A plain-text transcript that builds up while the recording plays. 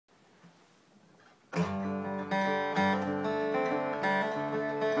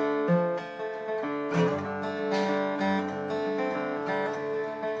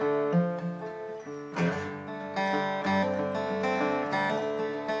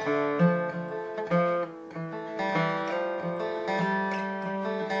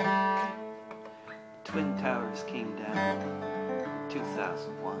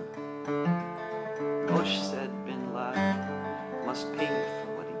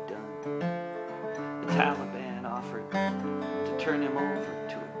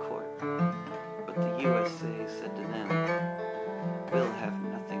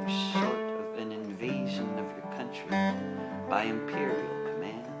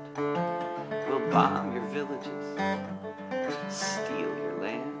bomb your villages, steal your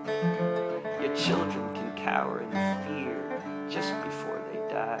land. Your children can cower in fear just before they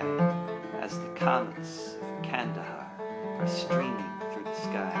die, as the comets of Kandahar are streaming through the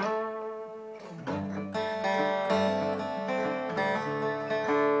sky.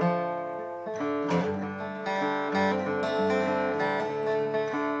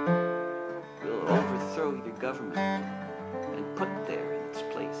 We'll overthrow your government and put there in its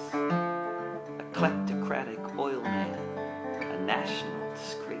place a kleptocratic oil man, a national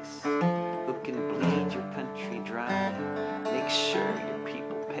disgrace, who can bleed your country dry, make sure your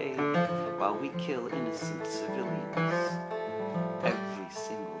people pay, while we kill innocent civilians every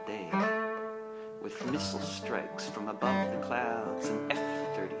single day, with missile strikes from above the clouds and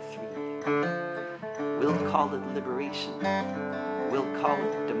F-33. We'll call it liberation, we'll call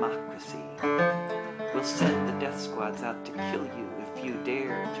it democracy. We'll send the death squads out to kill you if you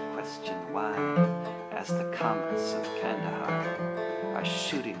dare to question why, as the comets of Kandahar are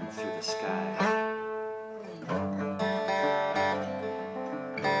shooting through the sky.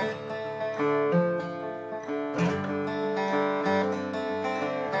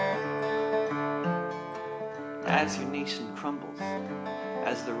 As your nation crumbles,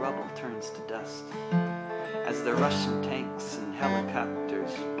 as the rubble turns to dust, as the Russian tanks and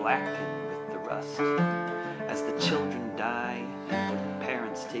helicopters blacken with the rust, as the children die and their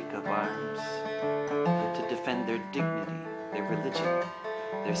parents take up arms to defend their dignity, their religion,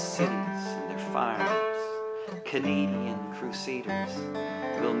 their cities and their farms, Canadian crusaders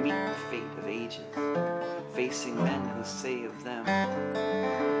will meet the fate of ages, facing men who say of them,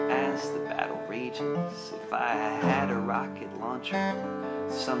 as the battle rages, if I had a rocket launcher,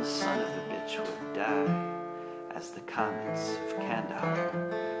 some son of a bitch would die, as the comets of Kandahar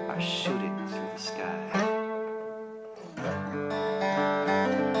are shooting through the sky.